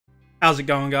How's it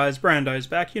going, guys? Brando's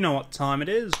back. You know what time it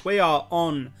is. We are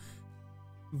on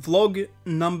vlog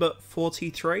number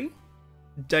 43,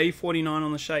 day 49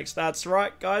 on the shakes. That's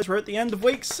right, guys. We're at the end of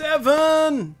week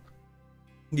 7.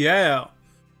 Yeah.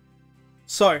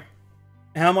 So,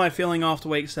 how am I feeling after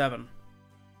week 7?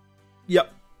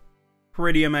 Yep.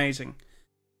 Pretty amazing.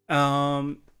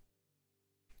 Yeah,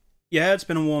 it's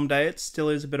been a warm day. It still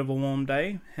is a bit of a warm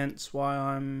day. Hence why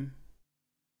I'm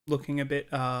looking a bit,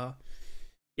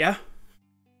 yeah.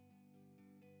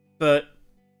 But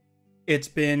it's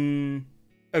been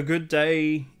a good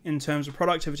day in terms of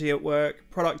productivity at work,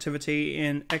 productivity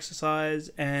in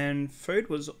exercise, and food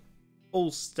was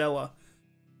all stellar.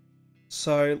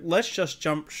 So let's just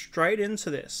jump straight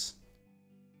into this.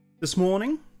 This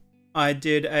morning, I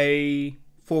did a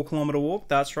 4-kilometer walk.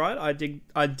 That's right. I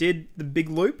did the big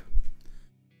loop.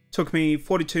 Took me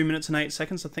 42 minutes and 8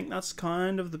 seconds. I think that's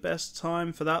kind of the best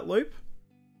time for that loop.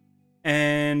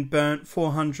 And burnt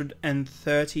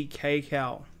 430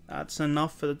 kcal. That's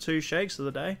enough for the 2 shakes of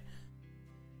the day.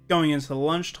 Going into the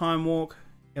lunchtime walk,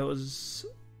 it was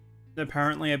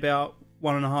apparently about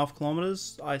 1.5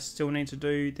 kilometers. I still need to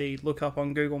do the lookup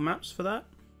on Google Maps for that.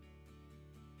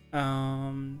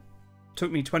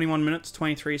 Took me 21 minutes,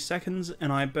 23 seconds,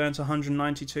 and I burnt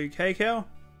 192 kcal.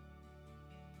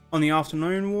 On the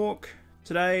afternoon walk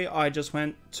today, I just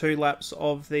went 2 laps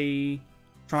of the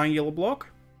triangular block.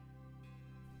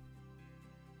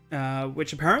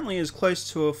 Which apparently is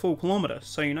close to a full kilometer.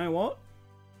 So you know what?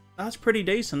 That's pretty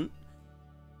decent.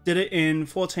 Did it in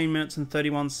 14 minutes and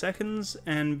 31 seconds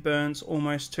and burns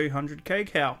almost 200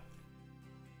 kcal.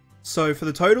 So for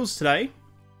the totals today,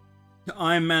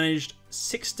 I managed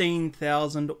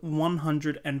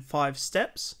 16,105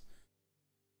 steps,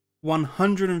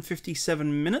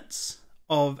 157 minutes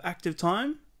of active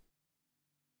time,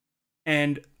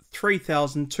 and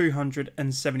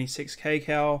 3,276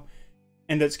 kcal.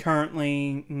 And it's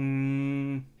currently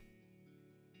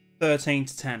 13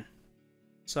 to 10.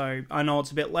 So I know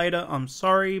it's a bit later. I'm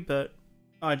sorry, but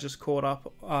I just caught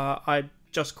up. I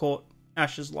just caught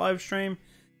Ash's live stream.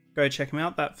 Go check him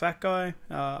out, that fat guy.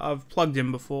 I've plugged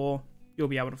him before. You'll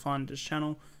be able to find his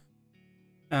channel.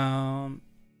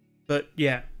 But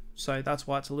yeah, so that's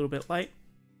why it's a little bit late.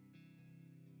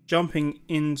 Jumping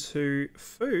into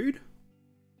food.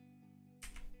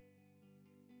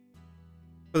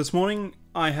 For this morning,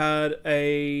 I had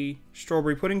a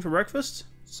strawberry pudding for breakfast.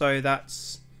 So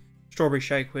that's strawberry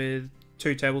shake with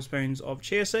 2 tablespoons of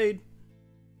chia seed.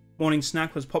 Morning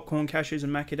snack was popcorn, cashews,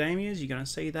 and macadamias. You're going to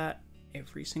see that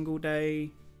every single day.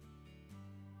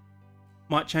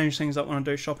 Might change things up when I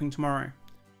do shopping tomorrow.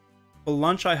 For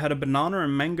lunch, I had a banana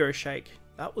and mango shake.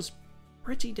 That was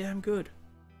pretty damn good.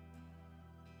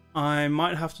 I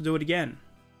might have to do it again,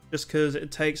 just because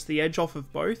it takes the edge off of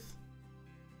both.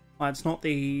 It's not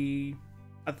the...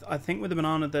 I think with the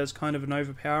banana there's kind of an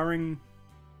overpowering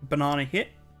banana hit,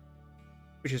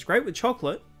 which is great with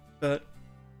chocolate, but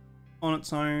on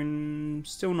its own,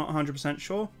 still not 100%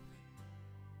 sure.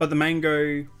 But the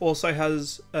mango also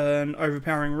has an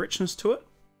overpowering richness to it,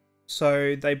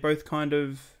 so they both kind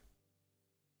of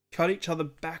cut each other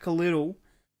back a little,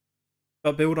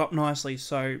 but build up nicely,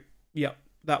 so yep,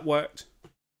 that worked.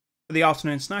 For the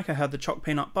afternoon snack, I had the choc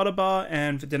peanut butter bar,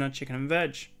 and for dinner, chicken and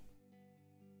veg.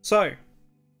 So,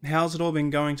 how's it all been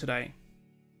going today?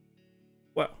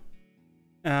 Well,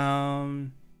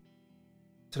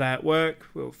 today at work,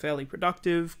 we were fairly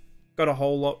productive. Got a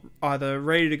whole lot either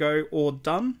ready to go or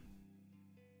done.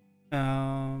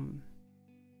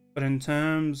 But in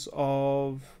terms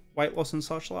of weight loss and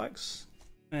such likes,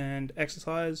 and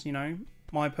exercise, you know,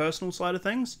 my personal side of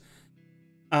things,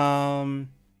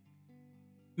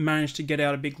 managed to get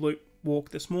out a big loop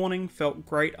walk this morning. Felt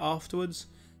great afterwards.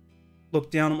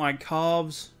 Looked down at my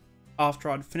calves after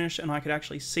I'd finished and I could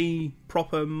actually see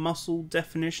proper muscle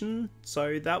definition,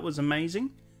 so that was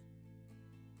amazing.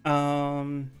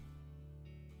 And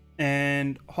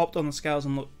hopped on the scales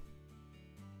and looked.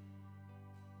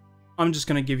 I'm just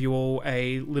going to give you all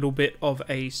a little bit of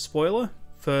a spoiler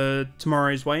for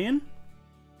tomorrow's weigh-in.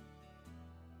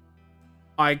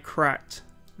 I cracked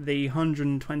the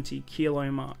 120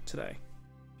 kilo mark today.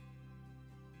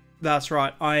 That's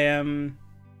right, I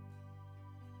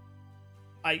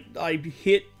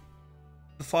hit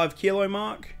the 5 kilo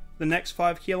mark, the next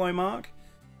 5 kilo mark,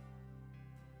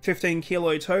 15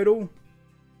 kilo total.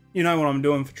 You know what I'm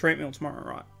doing for treat meal tomorrow,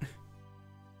 right?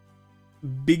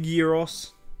 Big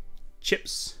gyros,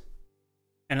 chips,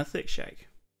 and a thick shake.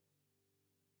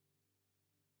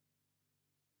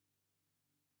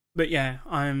 But yeah,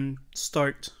 I'm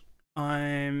stoked.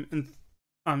 I'm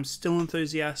still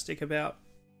enthusiastic about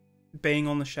being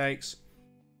on the shakes.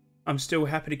 I'm still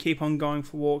happy to keep on going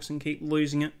for walks and keep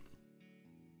losing it.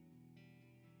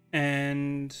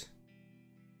 And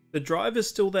the drive is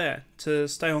still there to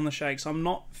stay on the shakes. I'm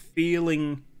not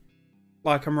feeling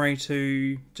like I'm ready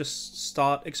to just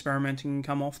start experimenting and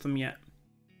come off them yet.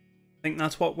 I think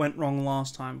that's what went wrong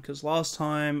last time, because last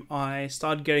time I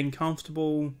started getting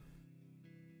comfortable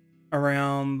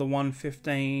around the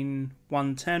 115,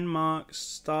 110 marks,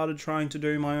 started trying to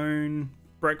do my own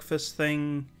breakfast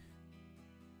thing,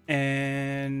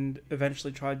 and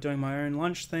eventually tried doing my own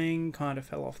lunch thing, kind of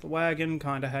fell off the wagon,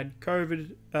 kind of had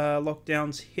COVID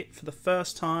lockdowns hit for the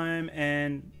first time,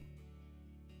 and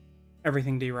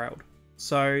everything derailed.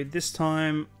 So this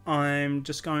time I'm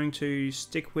just going to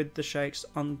stick with the shakes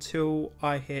until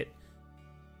I hit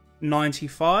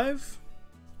 95,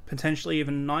 potentially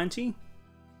even 90.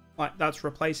 Like, that's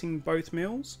replacing both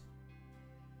meals.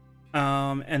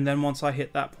 And then once I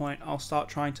hit that point, I'll start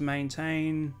trying to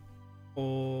maintain,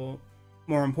 or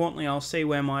more importantly, I'll see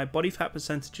where my body fat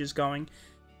percentage is going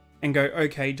and go,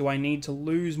 okay, do I need to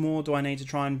lose more? Do I need to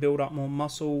try and build up more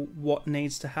muscle? What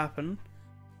needs to happen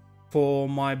for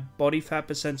my body fat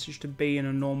percentage to be in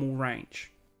a normal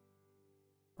range?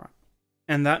 Right.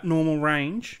 And that normal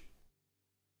range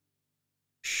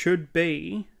should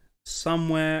be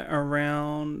somewhere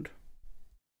around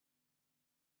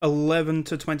 11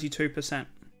 to 22%.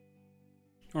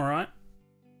 Alright?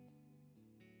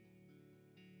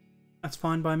 That's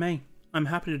fine by me. I'm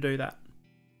happy to do that.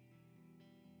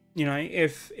 You know,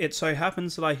 if it so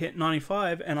happens that I hit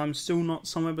 95 and I'm still not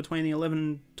somewhere between the 11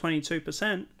 and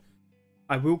 22%,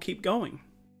 I will keep going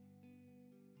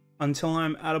until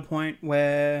I'm at a point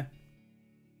where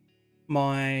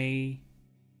my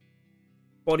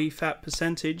body fat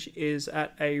percentage is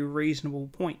at a reasonable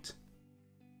point.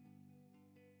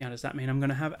 Now, does that mean I'm going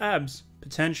to have abs?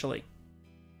 Potentially.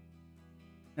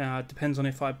 It depends on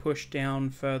if I push down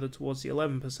further towards the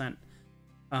 11%.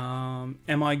 Am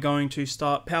I going to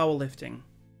start powerlifting?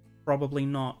 Probably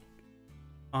not.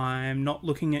 I'm not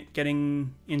looking at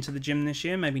getting into the gym this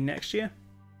year, maybe next year.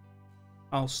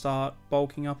 I'll start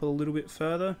bulking up a little bit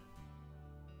further.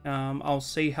 I'll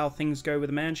see how things go with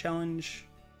the Man Challenge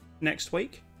next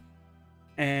week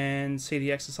and see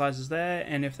the exercises there,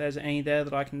 and if there's any there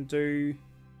that I can do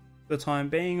for the time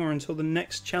being or until the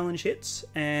next challenge hits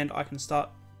and I can start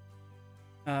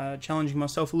challenging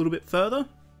myself a little bit further.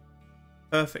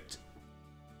 Perfect.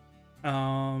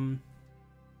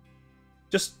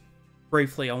 Just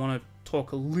briefly, I want to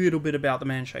talk a little bit about the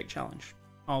Man Shake Challenge.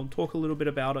 I'll talk a little bit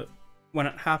about it when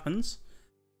it happens,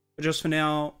 but just for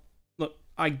now, look,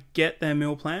 I get their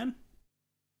meal plan.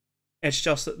 It's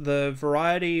just that the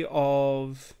variety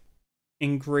of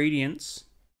ingredients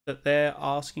that they're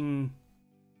asking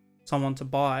someone to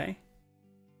buy,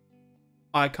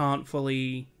 I can't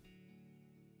fully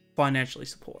financially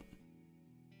support.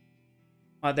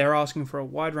 They're asking for a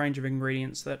wide range of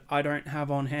ingredients that I don't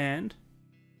have on hand,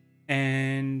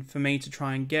 and for me to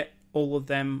try and get all of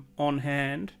them on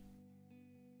hand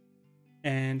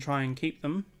and try and keep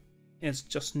them, it's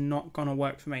just not going to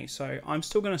work for me. So I'm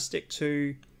still going to stick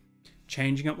to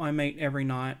changing up my meat every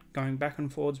night, going back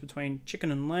and forwards between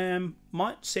chicken and lamb.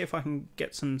 Might see if I can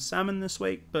get some salmon this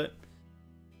week, but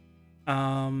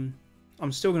I'm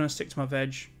still going to stick to my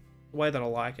veg the way that I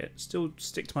like it. Still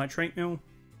stick to my treat meal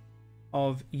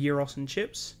of gyros and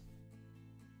chips.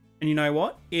 And you know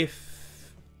what?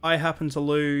 If I happen to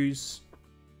lose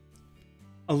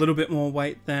a little bit more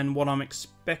weight than what I'm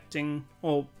expecting,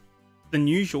 or than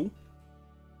usual,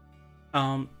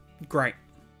 great.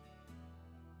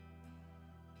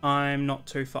 I'm not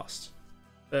too fussed.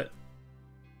 But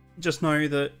just know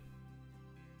that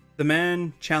the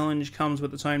Man Challenge comes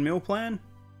with its own meal plan,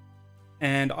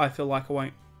 and I feel like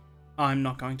I'm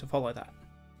not going to follow that.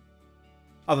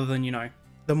 Other than, you know,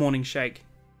 the morning shake,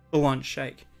 the lunch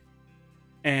shake,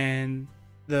 and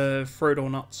the fruit or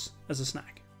nuts as a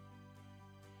snack.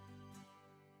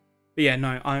 But yeah,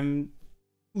 no, I'm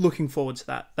looking forward to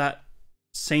that. That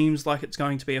seems like it's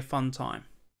going to be a fun time.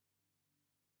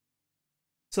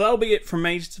 So that'll be it from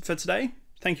me for today.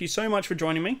 Thank you so much for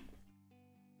joining me.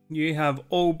 You have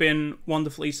all been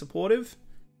wonderfully supportive.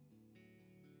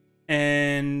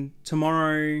 And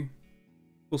tomorrow,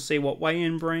 we'll see what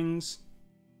weigh-in brings.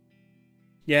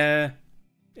 Yeah,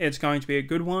 it's going to be a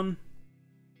good one.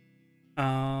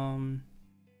 And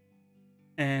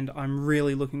I'm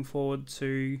really looking forward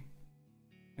to...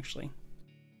 Actually,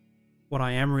 what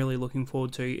I am really looking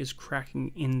forward to is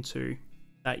cracking into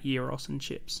that gyros and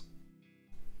chips.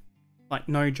 Like,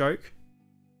 no joke.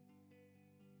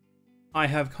 I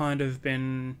have kind of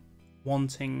been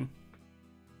wanting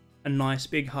a nice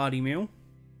big hearty meal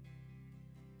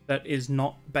that is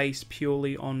not based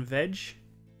purely on veg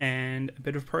and a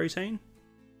bit of protein.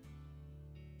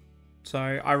 So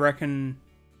I reckon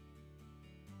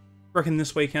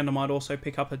this weekend I might also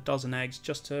pick up a dozen eggs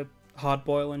just to hard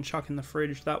boil and chuck in the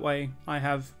fridge. That way I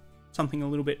have something a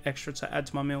little bit extra to add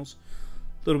to my meals.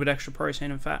 A little bit extra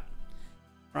protein and fat.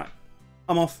 Right,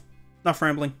 I'm off. Enough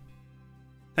rambling.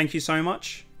 Thank you so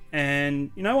much.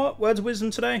 And you know what? Words of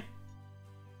wisdom today.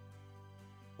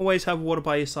 Always have water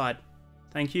by your side.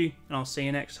 Thank you, and I'll see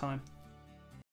you next time.